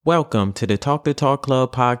Welcome to the Talk the Talk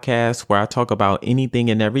Club podcast, where I talk about anything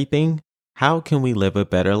and everything. How can we live a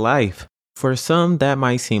better life? For some, that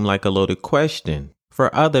might seem like a loaded question.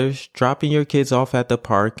 For others, dropping your kids off at the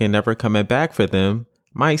park and never coming back for them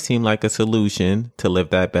might seem like a solution to live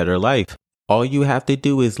that better life. All you have to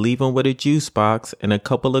do is leave them with a juice box and a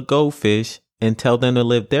couple of goldfish and tell them to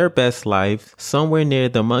live their best life somewhere near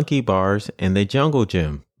the monkey bars and the jungle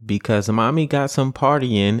gym. Because mommy got some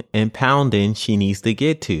partying and pounding she needs to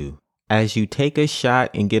get to. As you take a shot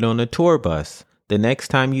and get on a tour bus, the next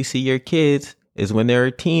time you see your kids is when they're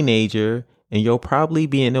a teenager and you'll probably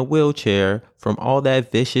be in a wheelchair from all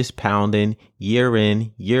that vicious pounding year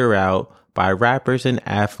in, year out by rappers and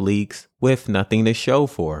athletes with nothing to show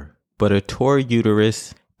for, but a tore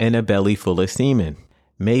uterus and a belly full of semen.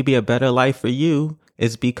 Maybe a better life for you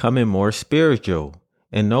is becoming more spiritual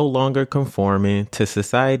and no longer conforming to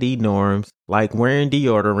society norms like wearing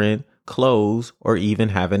deodorant, clothes, or even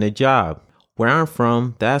having a job. Where I'm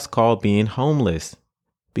from, that's called being homeless.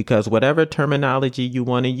 Because whatever terminology you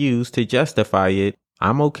want to use to justify it,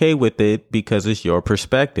 I'm okay with it because it's your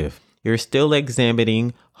perspective. You're still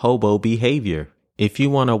exhibiting hobo behavior. If you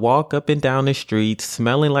want to walk up and down the street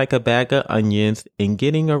smelling like a bag of onions and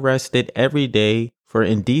getting arrested every day for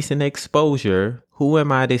indecent exposure, who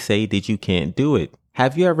am I to say that you can't do it?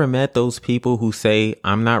 Have you ever met those people who say,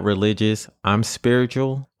 I'm not religious, I'm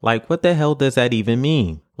spiritual? Like, what the hell does that even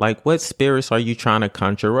mean? Like, what spirits are you trying to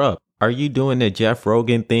conjure up? Are you doing the Jeff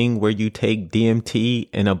Rogan thing where you take DMT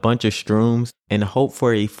and a bunch of shrooms and hope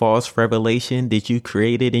for a false revelation that you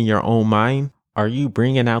created in your own mind? Are you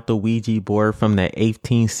bringing out the Ouija board from the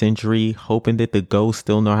 18th century, hoping that the ghosts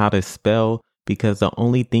still know how to spell because the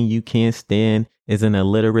only thing you can't stand is an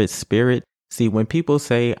illiterate spirit? See, when people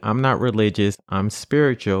say, I'm not religious, I'm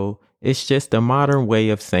spiritual, it's just a modern way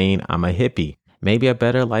of saying I'm a hippie. Maybe a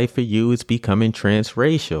better life for you is becoming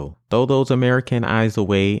transracial. Throw those American eyes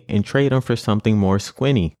away and trade them for something more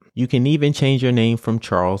squinty. You can even change your name from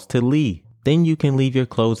Charles to Lee. Then you can leave your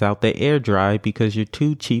clothes out the air dry because you're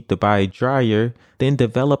too cheap to buy a dryer, then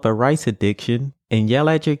develop a rice addiction and yell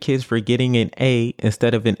at your kids for getting an A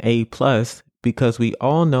instead of an A+, because we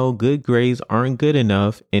all know good grades aren't good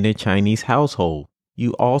enough in a Chinese household.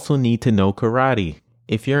 You also need to know karate.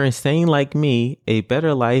 If you're insane like me, a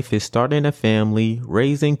better life is starting a family,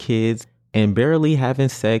 raising kids, and barely having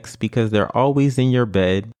sex because they're always in your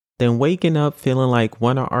bed, then waking up feeling like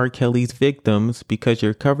one of R. Kelly's victims because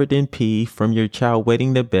you're covered in pee from your child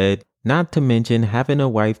wetting the bed, not to mention having a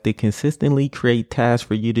wife that consistently creates tasks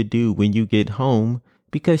for you to do when you get home,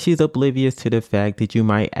 because she's oblivious to the fact that you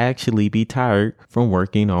might actually be tired from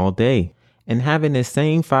working all day, and having the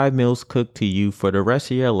same 5 meals cooked to you for the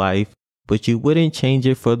rest of your life, but you wouldn't change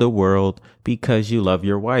it for the world because you love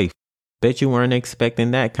your wife. Bet you weren't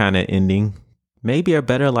expecting that kind of ending. Maybe a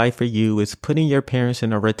better life for you is putting your parents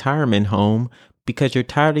in a retirement home because you're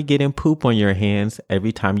tired of getting poop on your hands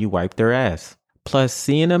every time you wipe their ass. Plus,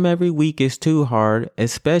 seeing them every week is too hard,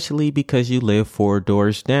 especially because you live 4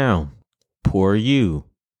 doors down. Poor you.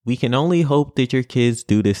 We can only hope that your kids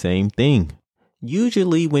do the same thing.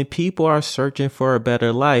 Usually when people are searching for a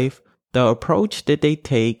better life, the approach that they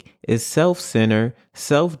take is self-centered,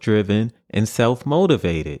 self-driven, and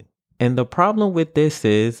self-motivated. And the problem with this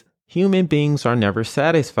is human beings are never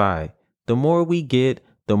satisfied. The more we get,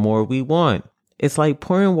 the more we want. It's like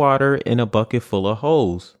pouring water in a bucket full of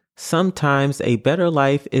holes. Sometimes a better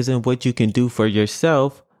life isn't what you can do for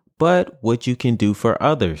yourself, but what you can do for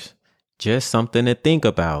others. Just something to think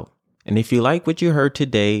about. And if you like what you heard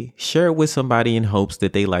today, share it with somebody in hopes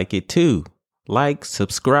that they like it too. Like,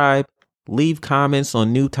 subscribe, leave comments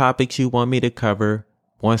on new topics you want me to cover.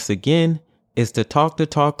 Once again, it's the Talk the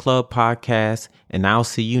Talk Club podcast, and I'll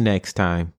see you next time.